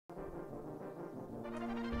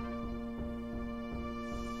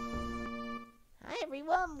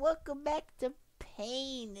everyone, welcome back to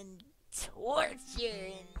pain and torture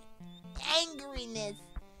and angriness,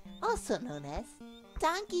 also known as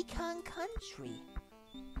Donkey Kong Country.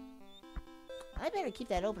 I better keep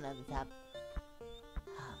that open at the top.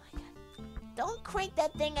 Oh my god. Don't crank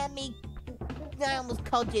that thing at me. I almost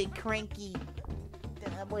called you cranky.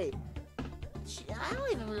 Wait. I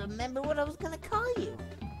don't even remember what I was gonna call you.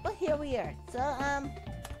 But here we are. So,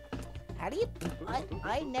 how do you...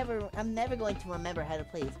 I'm never going to remember how to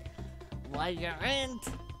play this. Why you aren't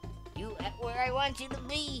you at where I want you to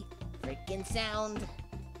be? Freaking sound.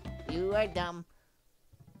 You are dumb.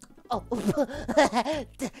 Oh.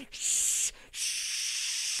 Shh.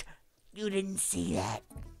 Shh. You didn't see that.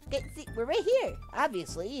 Okay, see, we're right here.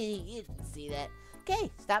 Obviously, you didn't see that.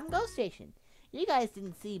 Okay, stop and go station. You guys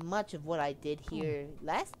didn't see much of what I did here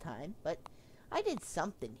last time, but I did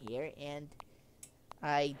something here, and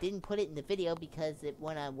I didn't put it in the video because it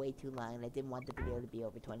went on way too long, and I didn't want the video to be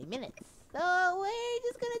over 20 minutes. So we're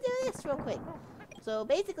just gonna do this real quick. So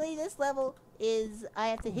basically, this level is I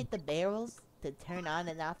have to hit the barrels to turn on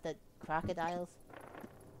and off the crocodiles.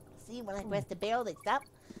 See, when I press the barrel, they stop.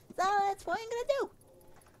 So that's what I'm gonna do.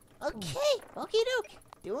 Okay, okie doke.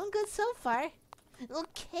 Doing good so far.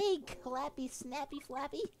 Okay, clappy, snappy,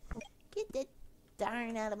 flappy. Get that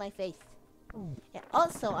darn out of my face. Yeah,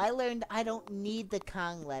 also, I learned I don't need the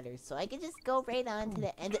Kong letters, so I can just go right on to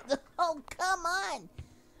the end of the... Oh, come on!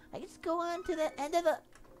 I can just go on to the end of the...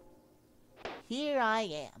 Here I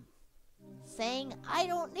am, saying I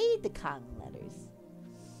don't need the Kong letters.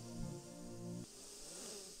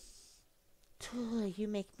 You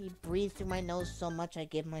make me breathe through my nose so much I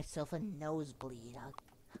give myself a nosebleed.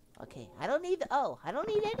 Okay, I don't need I don't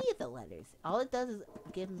need any of the letters. All it does is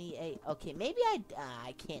give me a... Okay, maybe I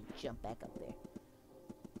can't jump back up there.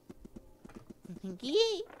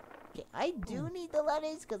 Okay, I do need the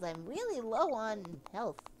letters because I'm really low on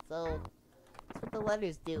health. So, that's what the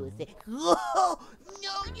letters do is they... Whoa!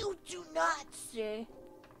 No, you do not, sir.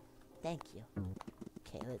 Thank you.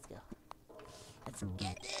 Okay, let's go. Let's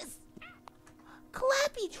get this.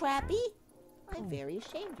 Clappy Trappy! I'm very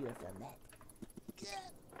ashamed you have done that.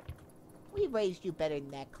 We raised you better than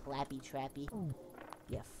that, Clappy Trappy.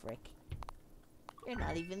 You frick. You're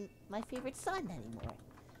not even my favorite son anymore.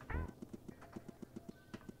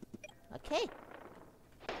 Okay.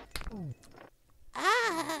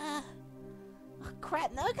 Ah! Oh,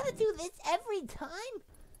 crap, now I gotta do this every time?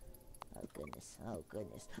 Oh, goodness. Oh,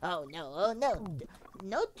 goodness. Oh, no. Oh, no.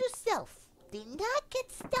 Note to self. Do not get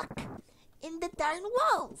stuck in the darn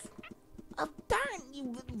walls. Oh, darn,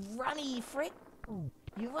 you runny frick.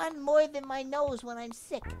 You run more than my nose when I'm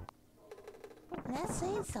sick. And that's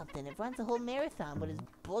saying something. It runs a whole marathon with his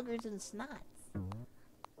boogers and snots.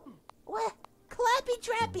 What? Clappy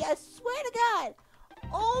Trappy, I swear to God.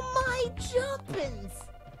 Oh my jumpins.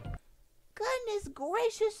 Goodness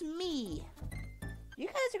gracious me. You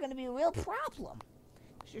guys are going to be a real problem.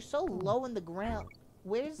 Because you're so low in the ground.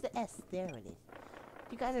 Where's the S? There it is.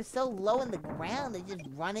 You guys are so low in the ground, they just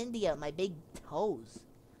run into you, my big toes.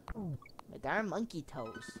 My darn monkey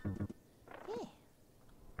toes. Hey.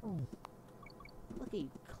 Look at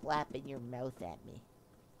you clapping your mouth at me.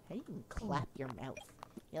 How do you even clap your mouth?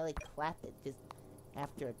 You know, like clap it just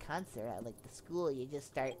after a concert at like the school, you just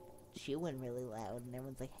start chewing really loud and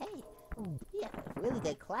everyone's like, hey, yeah, a really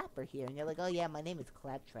good clapper here. And you're like, oh yeah, my name is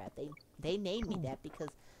Claptrap. They named me that because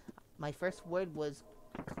my first word was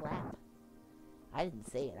clap. I didn't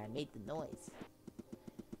say it, I made the noise.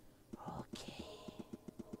 Okay.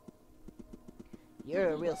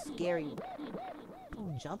 You're a real scary...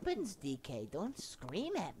 Jumpins, DK. Don't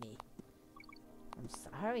scream at me. I'm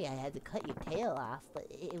sorry I had to cut your tail off, but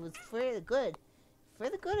it was for the good. For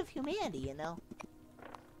the good of humanity, you know.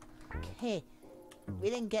 Okay.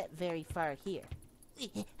 We didn't get very far here.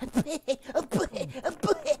 Okay,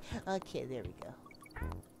 there we go.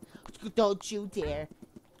 Don't you dare.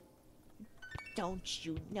 Don't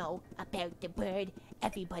you know about the bird?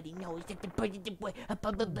 Everybody knows that the bird is the bird.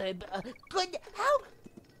 Good. How?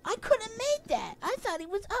 I could have made that. I thought he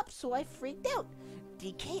was up, so I freaked out.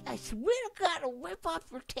 DK, I swear to God, I'll rip off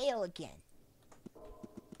your tail again.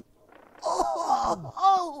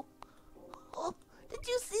 Oh! Did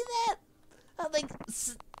you see that? I'm like,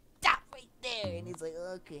 stop right there. And he's like,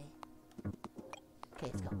 okay.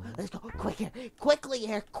 Okay, let's go. Let's go. Quickly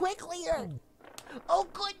here. Oh,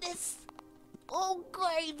 goodness. Oh,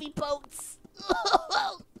 gravy boats.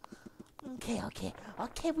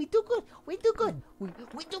 Okay, we do good. We do good.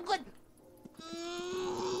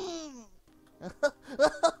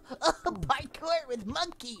 Parkour with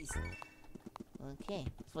monkeys. Okay,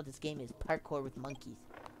 that's what this game is. Parkour with monkeys.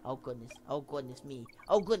 Oh goodness me.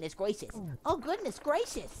 Oh goodness gracious. Oh goodness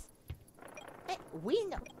gracious. Hey, we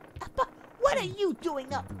know. What are you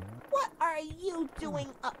doing up? What are you doing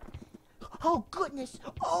up? Oh goodness.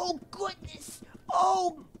 Oh goodness.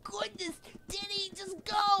 Oh goodness. Diddy, just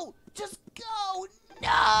go. Just go. No.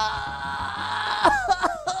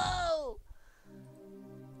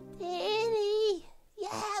 Diddy, you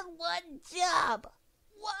had one job.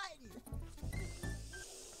 One.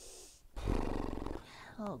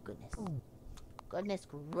 Oh goodness. Goodness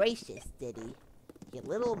gracious, Diddy. You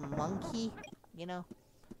little monkey, you know.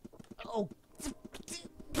 Oh,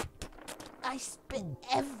 I spit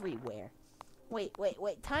everywhere. Wait.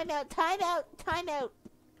 Time out. How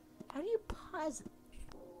do you pause?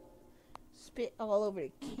 Spit all over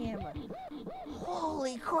the camera.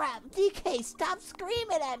 Holy crap. DK, stop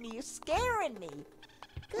screaming at me. You're scaring me.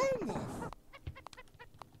 Goodness.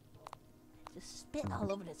 Just spit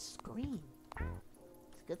all over the screen.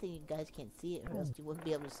 It's a good thing you guys can't see it, or else you wouldn't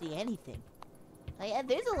be able to see anything. Oh, yeah,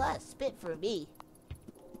 there's a lot of spit for me.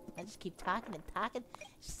 I just keep talking and talking. It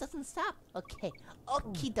just doesn't stop. Okay.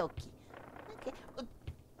 Okie dokie. Okay.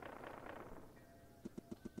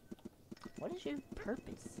 What is your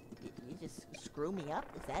purpose? You just screw me up?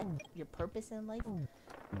 Is that your purpose in life?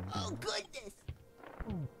 Oh, goodness!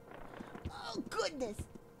 Oh, goodness!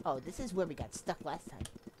 Oh, this is where we got stuck last time.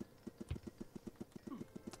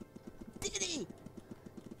 Diddy!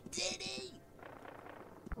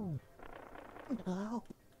 No.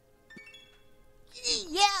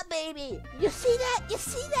 Yeah, baby! You see that? I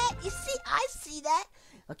see that!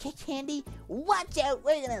 Okay, Candy, watch out!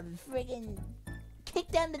 We're gonna friggin' kick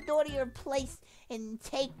down the door to your place and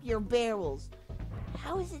take your barrels.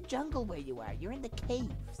 How is it jungle where you are? You're in the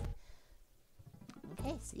caves.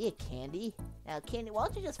 Okay, see ya, Candy. Now, Candy, why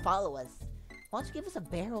don't you just follow us? Why don't you give us a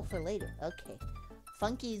barrel for later? Okay.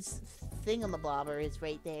 Funky's thingamabobber is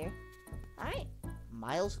right there. Alright.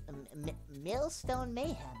 Millstone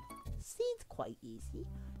Mayhem. Seems quite easy.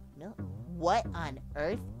 What on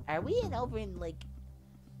earth? Are we over in, like...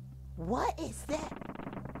 What is that?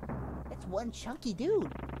 That's one chunky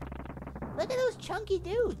dude. Look at those chunky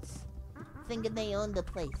dudes. Thinking they own the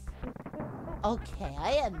place. Okay,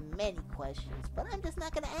 I have many questions, but I'm just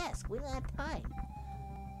not gonna ask. We don't have time.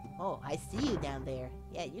 Oh, I see you down there.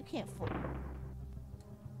 Yeah, you can't fool.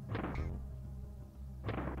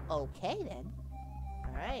 Okay, then.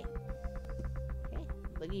 Alright. Okay,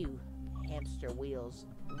 look at you, hamster wheels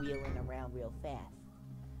wheeling around real fast.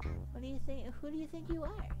 What do you think? Who do you think you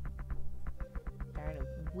are? Darn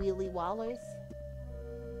wheelie wallers?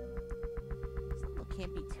 Something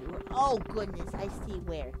can't be too. Oh goodness! I see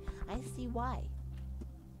where. I see why.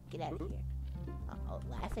 Get out of here. Uh-oh,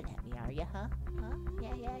 laughing at me, are you, huh? Huh?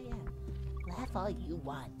 Yeah. Laugh all you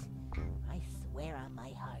want. I swear on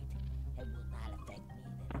my heart, it will not affect me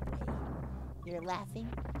in any way. You're laughing?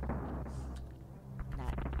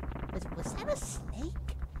 Not. Was that a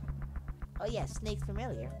snake? Oh yeah, snakes from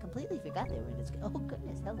earlier. Completely forgot they were in this. Oh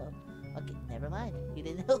goodness, hello. Okay, never mind. You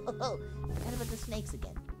didn't know. Forgot about the snakes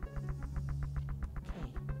again.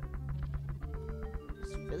 Okay.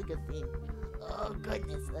 It's a really good theme. Oh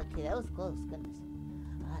goodness. Okay, that was close. Goodness.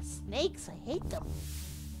 Snakes, I hate them.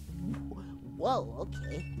 Whoa,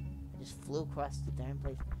 okay. I just flew across the darn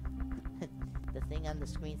place. The thing on the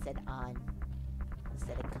screen said on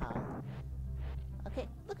instead of com. Okay,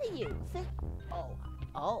 look at you.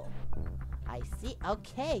 Oh. I see.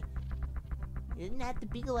 Okay. You didn't have to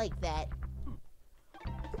be like that.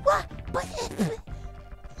 What? But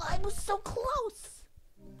I was so close.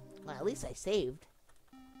 Well, at least I saved.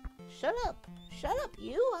 Shut up,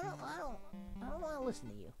 you. I don't want to listen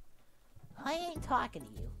to you. I ain't talking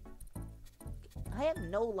to you. I have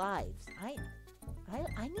no lives. I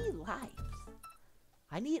need lives.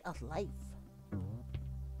 I need a life.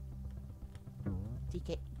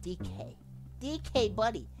 DK,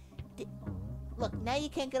 buddy. Look, now you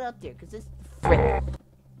can't get up there because this frick.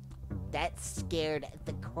 That scared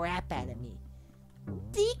the crap out of me.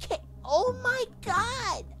 DK, oh my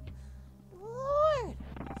God, Lord.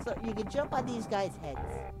 So you can jump on these guys' heads.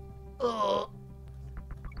 Ugh.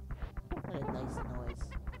 What a nice noise.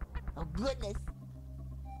 Oh goodness.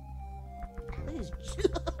 Look at these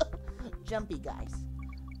jumpy guys.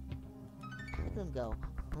 Look at them go.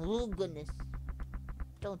 Oh goodness.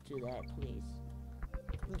 Don't do that, please.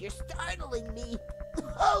 You're startling me.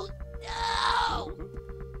 Oh no!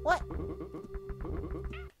 What?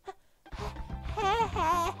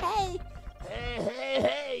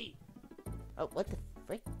 Hey! Oh, what the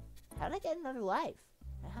frick? How did I get another life?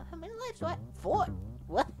 How many lives do I? 4?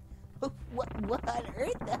 What? What on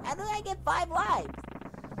earth? How did I get 5 lives?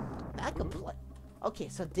 I could play. Okay,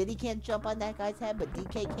 so Diddy can't jump on that guy's head, but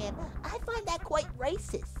DK can. I find that quite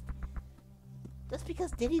racist. Just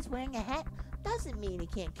because Diddy's wearing a hat doesn't mean he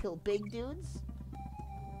can't kill big dudes.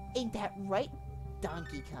 Ain't that right,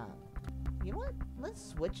 Donkey Kong? You know what? Let's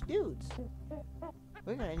switch dudes.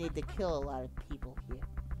 We're gonna need to kill a lot of people here.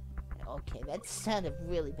 Okay, that sounded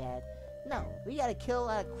really bad. No, we gotta kill a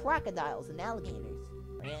lot of crocodiles and alligators.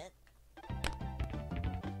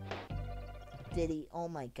 Diddy, oh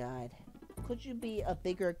my god. Could you be a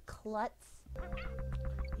bigger klutz?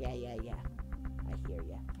 Yeah. I hear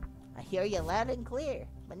ya. I hear you loud and clear,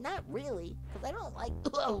 but not really, because I don't like.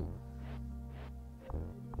 Whoa!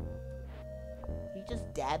 You're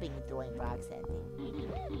just dabbing and throwing rocks at me.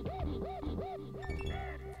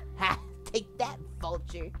 Ha! Take that,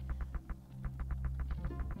 vulture!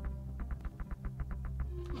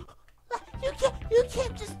 You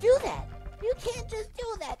can't just do that! You can't just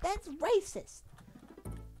do that! That's racist!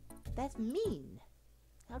 That's mean!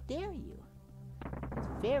 How dare you? It's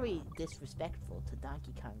very disrespectful to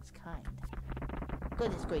Donkey Kong's kind.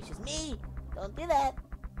 Goodness gracious me! Don't do that!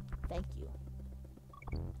 Thank you.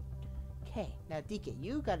 Okay, now DK,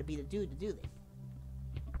 you gotta be the dude to do this.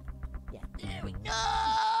 Yeah, there we go!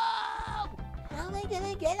 How am I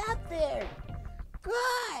gonna get up there?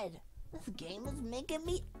 God! This game is making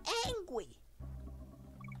me angry!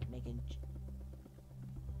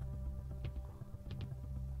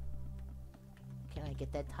 Can I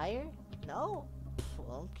get that tire? No?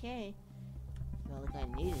 Okay. Not like I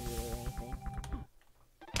needed it or anything.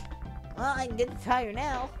 Well, I can get the tire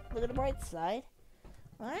now. Look at the bright side.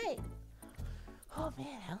 Alright. Oh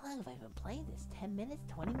man, how long have I been playing this? 10 minutes?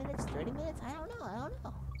 20 minutes? 30 minutes? I don't know. How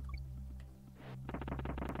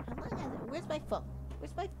long has it? Where's my phone?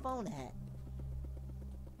 Where's my phone at?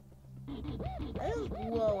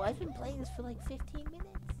 Whoa, I've been playing this for like 15 minutes.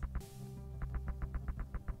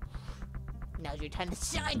 Now's your time to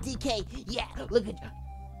shine, DK! Yeah, look at you.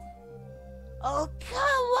 Oh,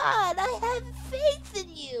 come on! I have faith in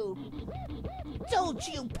you! Don't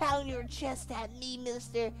you pound your chest at me,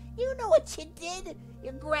 mister. You know what you did?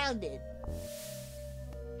 You're grounded.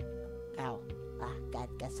 Ow. Ah,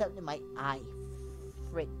 got something in my eye.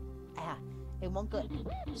 Frick. Ah, it won't go.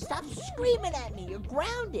 Stop screaming at me. You're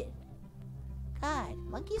grounded. God,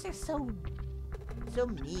 monkeys are so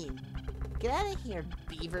mean. Get out of here,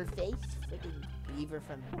 beaver face. Freaking beaver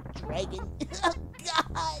from Dragon. Oh,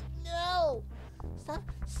 God, no. Stop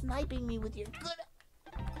sniping me with your good...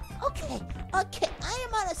 Okay, I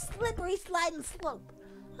am on a slippery sliding slope.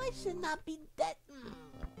 I should not be that...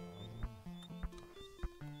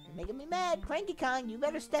 You're making me mad, Cranky Kong. You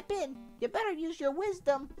better step in. You better use your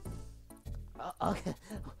wisdom. Okay.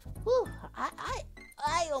 Whew,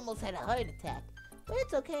 I almost had a heart attack, but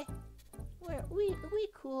it's okay. We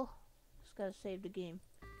cool. Just gotta save the game.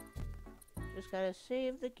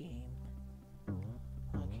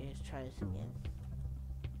 Okay, let's try this again.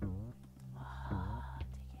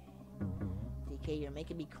 DK, you're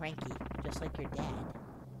making me cranky, just like your dad.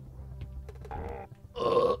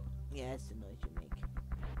 Yeah, that's the noise you make.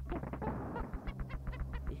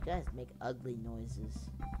 These guys make ugly noises.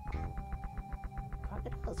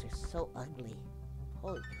 Crocodiles are so ugly.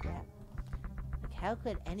 Holy crap. Like, how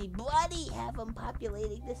could anybody have them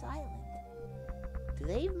populating this island? Do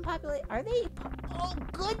they even populate? Are they? Oh,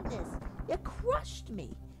 goodness! You crushed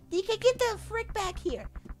me! DK, get the frick back here!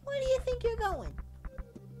 Where do you think you're going?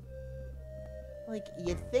 Like,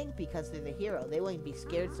 you'd think because they're the hero, they wouldn't be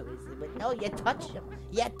scared so easily, but no, you touch them.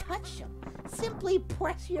 You touch them. Simply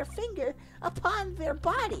press your finger upon their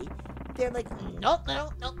body. They're like, nope,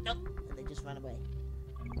 and they just run away.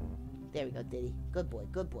 There we go, Diddy. Good boy.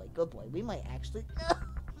 We might actually...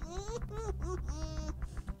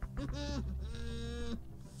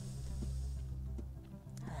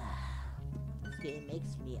 This game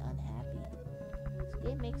makes me unhappy. This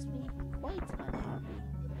game makes me quite unhappy.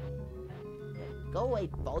 Go away,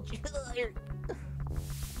 vulture.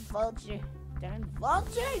 Vulture. Darn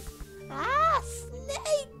vultures! Ah,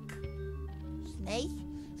 snake!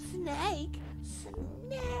 Snake!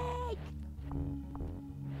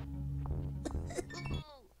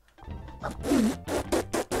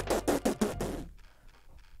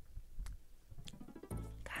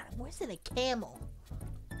 God, I'm worse than a camel.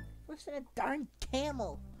 Worse than a darn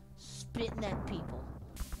camel spitting at people.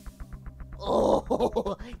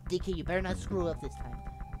 Oh, DK, you better not screw up this time.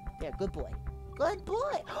 There, good boy. Good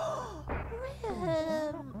boy.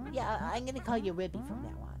 Yeah, I'm gonna call you Ribby from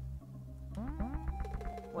now on.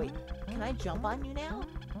 Wait, can I jump on you now?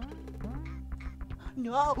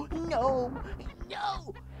 No.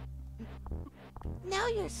 Now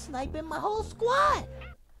you're sniping my whole squad.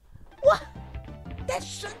 What? That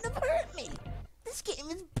shouldn't have hurt me. This This game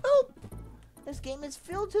is poop. This game is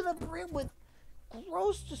filled to the brim with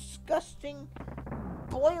gross, disgusting,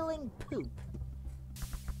 boiling poop.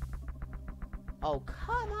 Oh,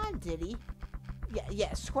 come on, Diddy.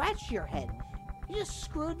 Yeah, scratch your head. You just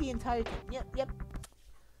screwed the entire thing. Yep.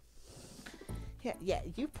 Yeah,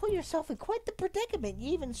 you put yourself in quite the predicament.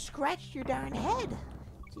 You even scratched your darn head.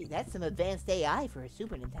 Gee, that's some advanced AI for a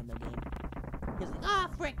Super Nintendo game. He's like, ah,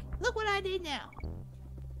 frick, look what I did now.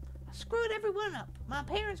 I screwed everyone up. My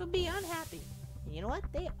parents will be unhappy. And you know what?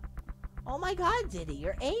 Oh my god, Diddy,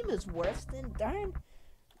 your aim is worse than darn...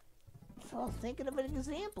 Oh, thinking of an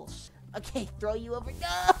example. Okay, throw you over.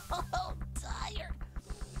 No! I'm tired.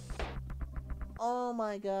 Oh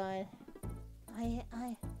my god.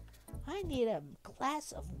 I need a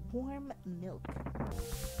glass of warm milk.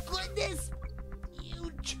 Goodness! You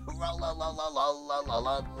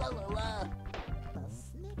troll-la-la-la-la-la-la-la-la-la. A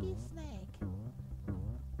sneaky snake.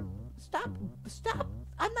 Stop!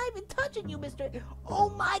 I'm not even touching you, mister. Oh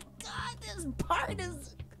my god, this part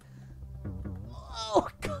is... Oh,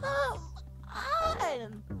 come on!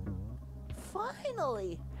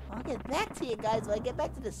 Finally! I'll get back to you guys when I get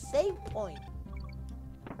back to the save point.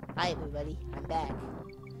 Hi, everybody. I'm back.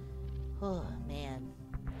 Oh, man.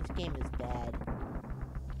 This game is bad.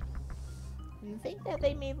 And think that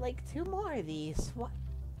they made, like, 2 more of these. What?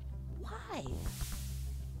 Why?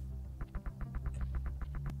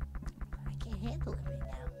 I can't handle it right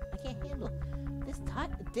now. I can't handle this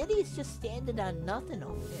time. Diddy's just standing on nothing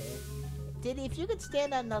over there. Diddy, if you could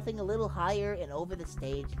stand on nothing a little higher and over the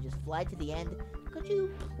stage and just fly to the end, could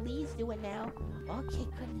you please do it now? Okay,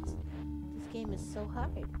 goodness. This game is so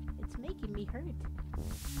hard. It's making me hurt.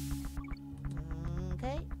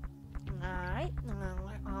 Okay. Alright.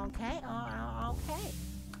 Okay. Okay.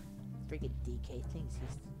 Freaking DK thinks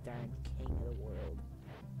he's the darn king of the world.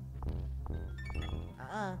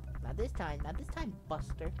 Not this time. Not this time,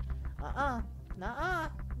 Buster. Nuh-uh.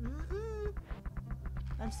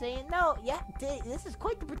 I'm saying no. Yeah, this is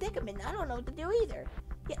quite the predicament. I don't know what to do either.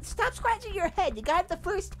 Yeah, stop scratching your head. You got it the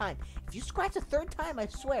first time. If you scratch the third time, I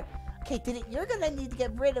swear. Okay, you're gonna need to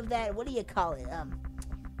get rid of that. What do you call it?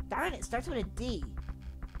 Darn it, starts with a D.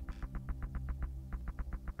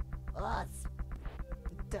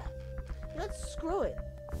 Let's screw it.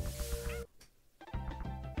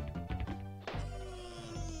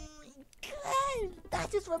 God, I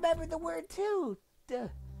just remembered the word too.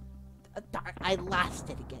 Darn, I lost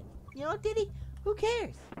it again. You know, Diddy? Who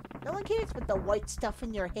cares? No one cares but the white stuff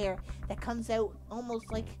in your hair that comes out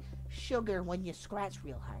almost like sugar when you scratch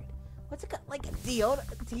real hard. What's it called? Like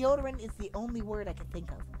deodorant is the only word I can think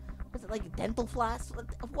of. Was it like dental floss?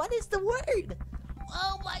 What is the word?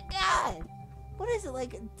 Oh my god! What is it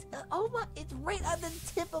like? Oh my! It's right on the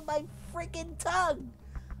tip of my freaking tongue.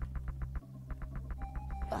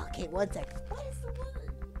 Okay, 1 second. What is the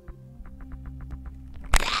word?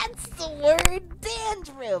 That's the word!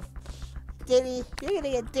 Dandruff! Diddy, you're gonna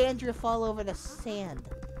get dandruff all over the sand.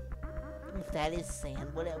 If that is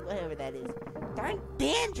sand, whatever that is. Darn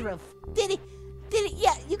dandruff! Diddy,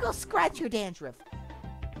 yeah, you go scratch your dandruff.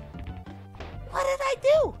 What did I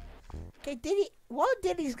do? Okay, Diddy, while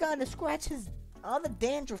Diddy's gonna scratch all the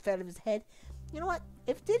dandruff out of his head, you know what?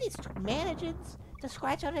 If Diddy manages to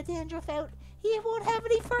scratch all the dandruff out, he won't have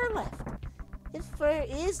any fur left. His fur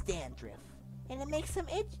is dandruff, and it makes him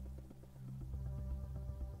itch.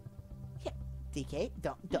 Yeah, DK,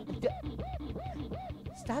 don't.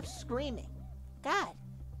 Stop screaming. God.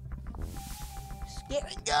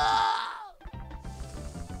 Scary. No!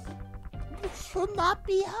 This should not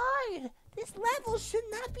be hard. This level should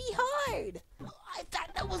not be hard. I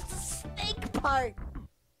thought that was the snake part.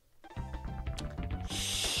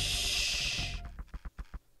 Shh.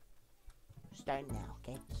 Starting now,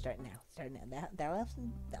 okay? Starting now. That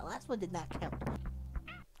last one did not count.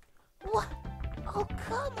 What? Oh,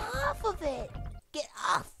 come off of it. Get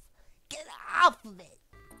off. Get off of it.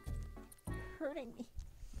 Hurting me.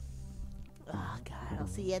 Oh, God. I'll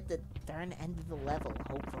see you at the darn end of the level,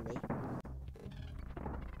 hopefully.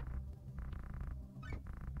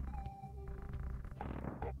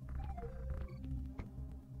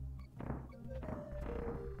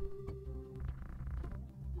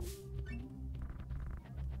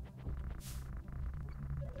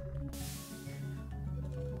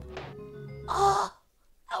 Oh,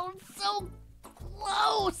 I'm so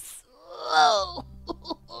close. Oh,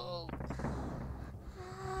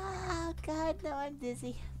 God, now I'm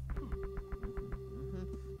dizzy.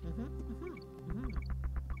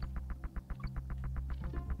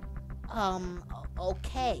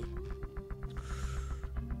 Okay.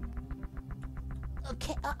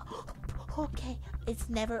 Okay, it's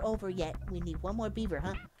never over yet. We need one more beaver,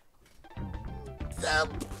 huh?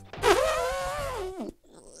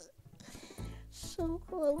 So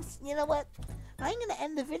close. You know what? I'm gonna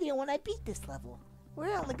end the video when I beat this level.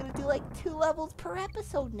 We're only gonna do like 2 levels per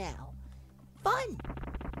episode now. Fun!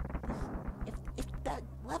 If the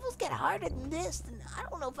levels get harder than this, then I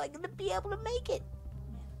don't know if I'm gonna be able to make it.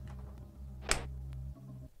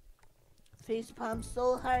 Facepalm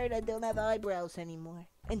so hard I don't have eyebrows anymore.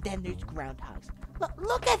 And then there's groundhogs.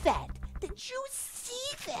 Look at that! Did you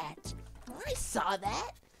see that? I saw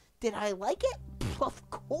that. Did I like it? Of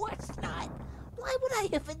course not. Why would I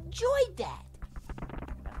have enjoyed that?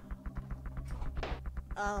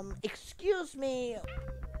 Excuse me.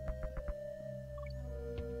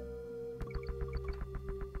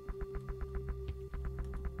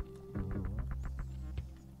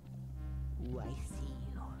 Ooh, I see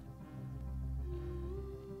you.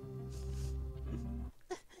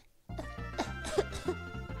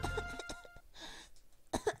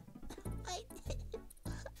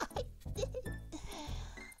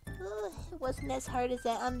 It wasn't as hard as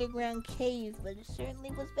that underground cave, but it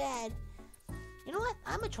certainly was bad. You know what?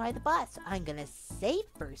 I'm gonna try the boss. I'm gonna save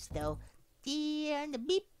first, though. And the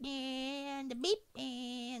beep, and the beep,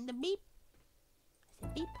 and the beep. I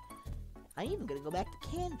said beep. I'm even gonna go back to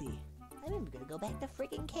Candy. I'm even gonna go back to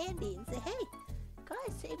freaking Candy and say, hey,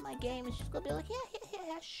 guys, save my game. And she's gonna be like,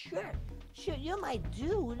 yeah, sure. Sure, you're my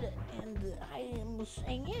dude, and I am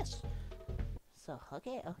saying yes. So,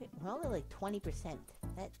 okay, we're only like 20%.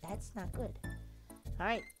 That's not good.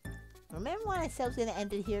 Alright. Remember when I said I was gonna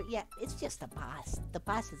end it here? Yeah, it's just a boss. The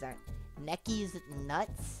bosses aren't neckies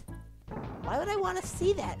nuts. Why would I want to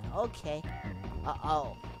see that? Okay.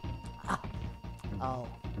 Oh.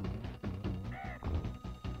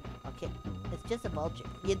 Okay, it's just a vulture.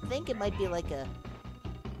 You'd think it might be like a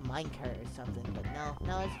minecart or something, but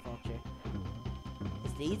no, it's a vulture.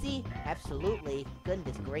 Is it easy? Absolutely.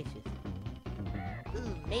 Goodness gracious.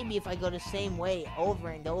 Maybe if I go the same way over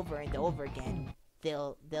and over and over again,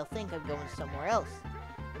 they'll think I'm going somewhere else,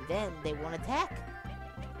 and then they won't attack.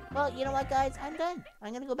 Well, you know what, guys? I'm done.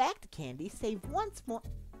 I'm gonna go back to Candy, save once more.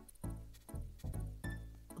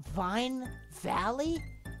 Vine Valley?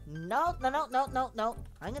 No.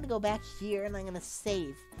 I'm gonna go back here and I'm gonna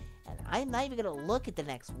save. And I'm not even gonna look at the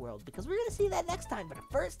next world because we're gonna see that next time. But the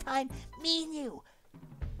first time, me and you.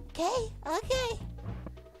 Okay.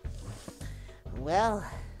 Well,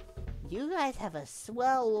 you guys have a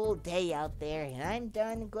swell old day out there, and I'm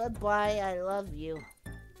done. Goodbye. I love you.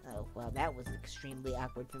 Oh, well, that was extremely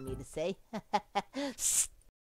awkward for me to say.